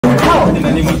In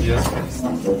the name of Jesus Christ.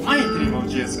 Mighty name of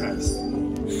Jesus Christ.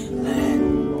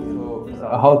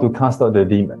 How to cast out the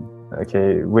demon?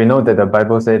 Okay, we know that the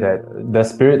Bible says that the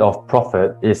spirit of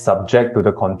prophet is subject to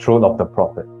the control of the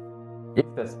prophet. If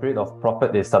the spirit of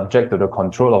prophet is subject to the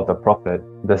control of the prophet,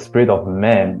 the spirit of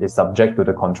man is subject to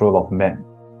the control of man.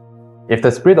 If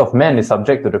the spirit of man is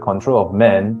subject to the control of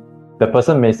man, the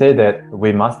person may say that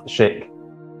we must shake.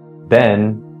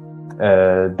 Then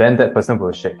that person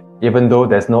will shake, even though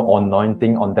there's no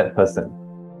anointing on that person.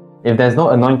 If there's no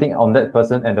anointing on that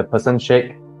person and the person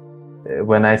shake,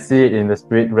 when I see it in the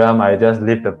spirit realm, I just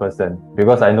leave the person,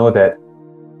 because I know that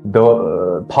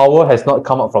the power has not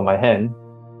come out from my hand.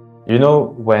 You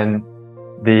know, when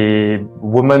the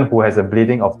woman who has a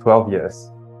bleeding of 12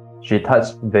 years, she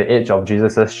touched the edge of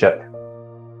Jesus' shirt,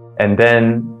 and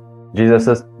then Jesus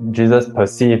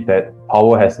perceived that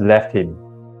power has left him,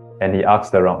 and he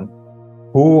asked around,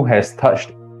 who has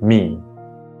touched me?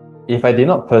 If I did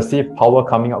not perceive power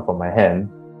coming out from my hand,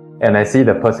 and I see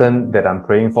the person that I'm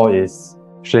praying for is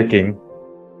shaking,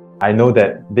 I know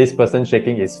that this person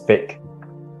shaking is fake.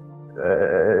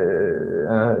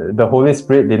 The Holy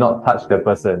Spirit did not touch the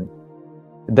person.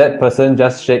 That person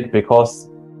just shake because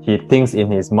he thinks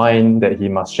in his mind that he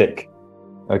must shake.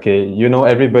 Okay, you know,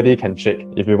 everybody can shake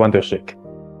if you want to shake.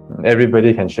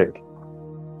 Everybody can shake.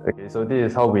 Okay, so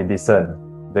this is how we discern,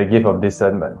 the gift of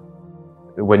discernment.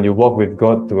 When you walk with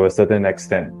God to a certain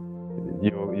extent,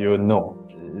 you know.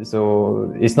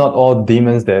 So it's not all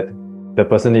demons that the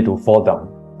person need to fall down.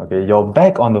 Okay, your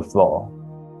back on the floor.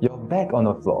 Your back on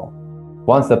the floor.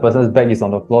 Once the person's back is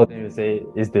on the floor, then you say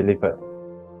it's delivered.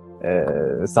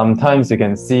 Sometimes you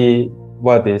can see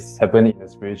what is happening in the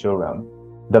spiritual realm.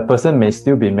 The person may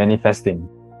still be manifesting,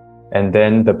 and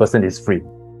then the person is free.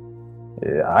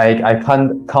 I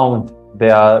can't count.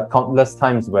 There are countless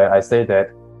times where I say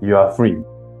that you are free,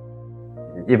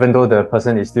 even though the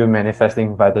person is still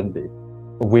manifesting violently.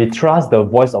 We trust the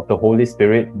voice of the Holy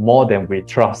Spirit more than we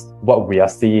trust what we are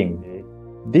seeing.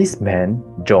 This man,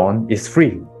 John, is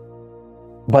free,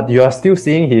 but you are still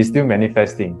seeing he is still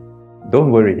manifesting.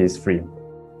 Don't worry, he's free.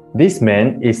 This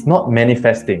man is not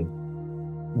manifesting,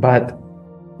 but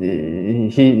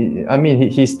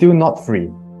he's still not free.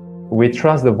 We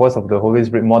trust the voice of the Holy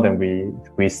Spirit more than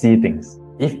we see things.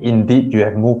 If indeed you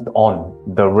have moved on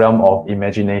the realm of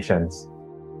imaginations,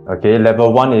 okay,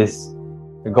 level 1 is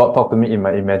God talk to me in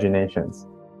my imaginations.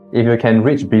 If you can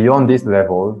reach beyond this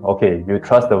level, okay, you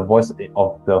trust the voice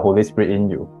of the Holy Spirit in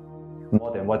you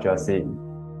more than what you are seeing.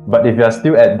 But if you are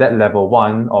still at that level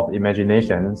 1 of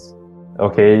imaginations,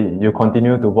 okay, you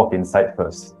continue to walk in sight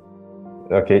first.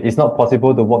 Okay, it's not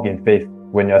possible to walk in faith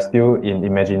when you are still in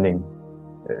imagining.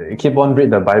 Keep on read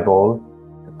the Bible,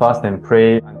 fast and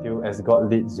pray until as God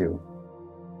leads you.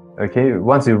 Okay,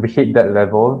 once you hit that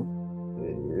level,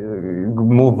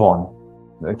 move on.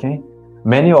 Okay,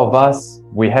 many of us,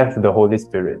 we have the Holy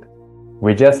Spirit.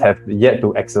 We just have yet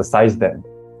to exercise them.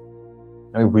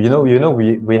 We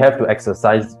have to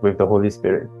exercise with the Holy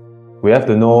Spirit. We have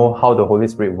to know how the Holy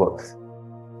Spirit works.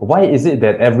 Why is it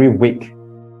that every week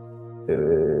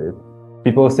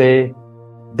people say,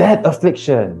 that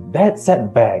affliction, that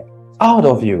setback, out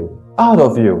of you, out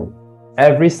of you.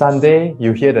 Every Sunday,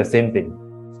 you hear the same thing.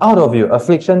 Out of you,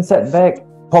 affliction, setback,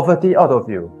 poverty, out of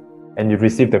you. And you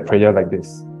receive the prayer like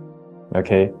this.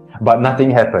 Okay? But nothing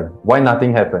happened. Why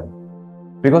nothing happened?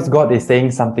 Because God is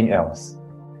saying something else.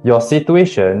 Your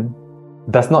situation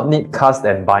does not need cast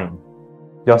and bind.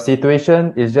 Your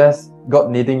situation is just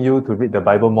God needing you to read the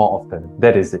Bible more often.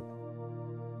 That is it.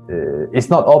 It's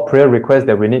not all prayer requests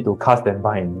that we need to cast and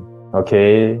bind.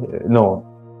 Okay? No.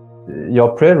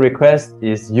 Your prayer request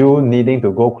is you needing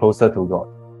to go closer to God,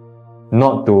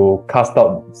 not to cast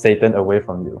out Satan away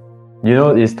from you. You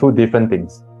know, it's two different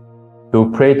things. To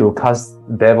pray to cast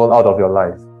devil out of your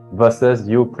life versus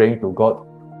you praying to God,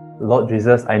 Lord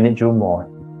Jesus, I need you more.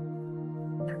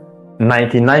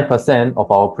 99%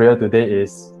 of our prayer today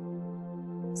is,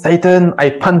 Satan,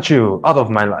 I punch you out of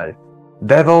my life.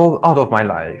 Devil, out of my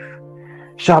life.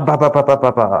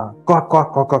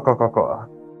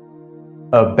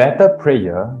 A better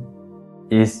prayer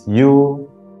is you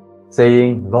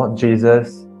saying, Lord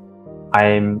Jesus,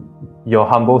 I'm your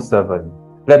humble servant.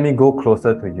 Let me go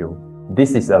closer to you.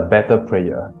 This is a better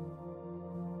prayer.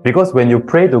 Because when you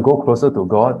pray to go closer to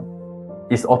God,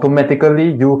 it's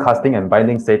automatically you casting and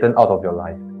binding Satan out of your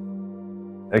life.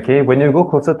 Okay, when you go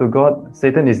closer to God,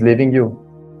 Satan is leaving you.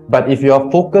 But if you are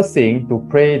focusing to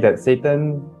pray that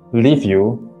Satan leave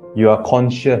you, you are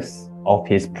conscious of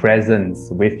his presence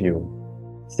with you.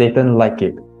 Satan like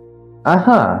it.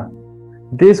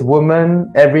 This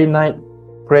woman every night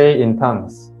pray in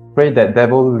tongues, pray that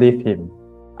devil leave him.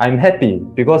 I'm happy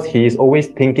because He is always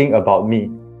thinking about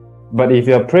me. But if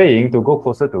you're praying to go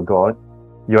closer to God,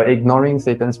 you're ignoring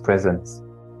Satan's presence.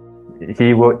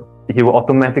 He will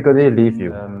automatically leave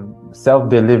you.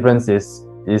 Self-deliverance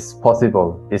is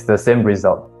possible. It's the same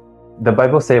result. The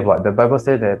Bible says what? The Bible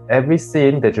says that every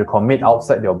sin that you commit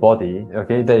outside your body,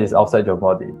 okay, that is outside your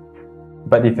body.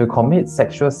 But if you commit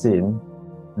sexual sin,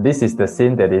 this is the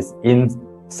sin that is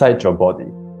inside your body.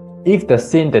 If the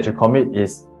sin that you commit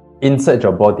is inside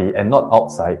your body and not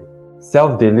outside,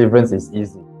 self-deliverance is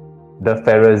easy. The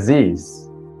Pharisees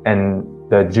and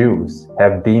the Jews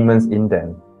have demons in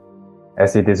them,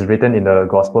 as it is written in the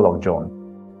Gospel of John.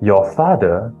 Your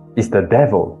father is the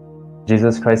devil,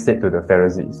 Jesus Christ said to the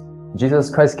Pharisees. Jesus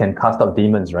Christ can cast out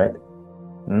demons, right?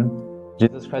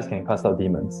 Jesus Christ can cast out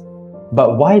demons.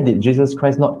 But why did Jesus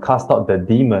Christ not cast out the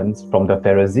demons from the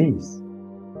Pharisees?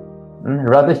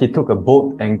 Rather, He took a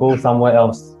boat and go somewhere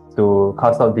else to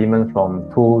cast out demons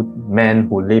from two men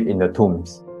who live in the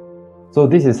tombs. So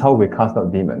this is how we cast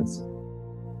out demons.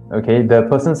 Okay, the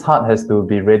person's heart has to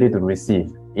be ready to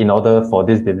receive in order for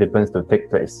this deliverance to take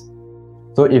place.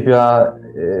 So if you are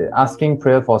asking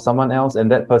prayer for someone else and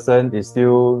that person is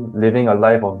still living a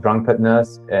life of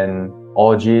drunkenness and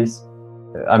orgies,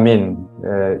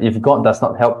 if God does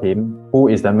not help him, who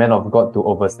is the man of God to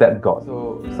overstep God?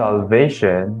 So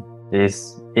salvation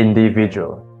is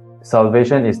individual.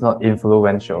 Salvation is not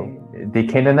influential. The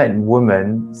Canaanite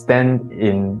woman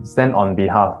stand on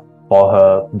behalf for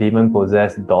her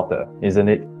demon-possessed daughter, isn't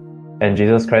it? And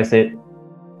Jesus Christ said,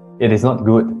 it is not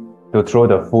good to throw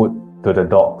the food to the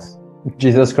dogs.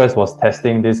 Jesus Christ was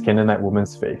testing this Canaanite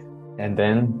woman's faith. And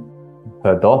then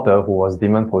her daughter, who was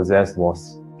demon-possessed,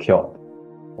 was cured.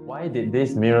 Why did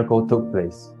this miracle took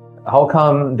place? How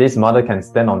come this mother can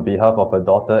stand on behalf of her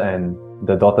daughter and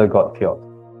the daughter got cured?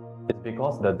 It's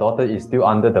because the daughter is still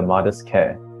under the mother's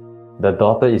care. The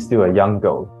daughter is still a young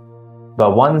girl.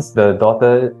 But once the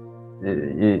daughter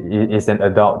is an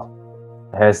adult,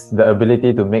 has the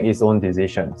ability to make its own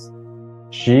decisions,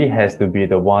 she has to be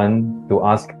the one to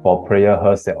ask for prayer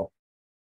herself.